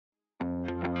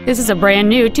This is a brand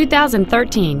new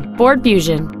 2013 Ford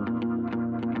Fusion.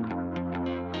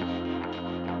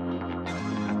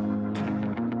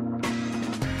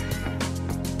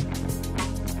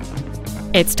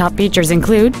 Its top features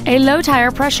include a low tire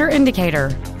pressure indicator,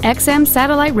 XM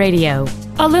satellite radio,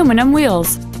 aluminum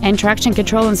wheels, and traction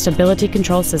control and stability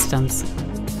control systems.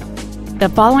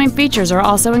 The following features are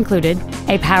also included: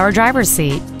 a power driver's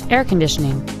seat, air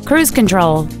conditioning, cruise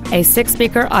control, a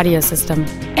 6-speaker audio system,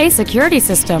 a security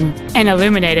system, an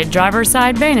illuminated driver's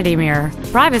side vanity mirror,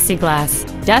 privacy glass,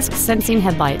 dusk sensing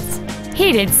headlights,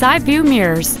 heated side view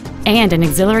mirrors, and an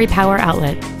auxiliary power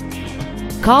outlet.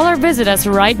 Call or visit us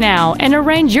right now and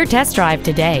arrange your test drive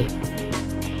today.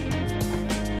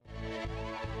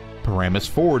 Paramus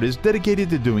Ford is dedicated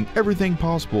to doing everything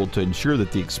possible to ensure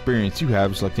that the experience you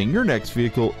have selecting your next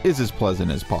vehicle is as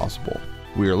pleasant as possible.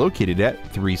 We are located at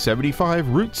 375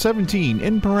 Route 17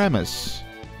 in Paramus.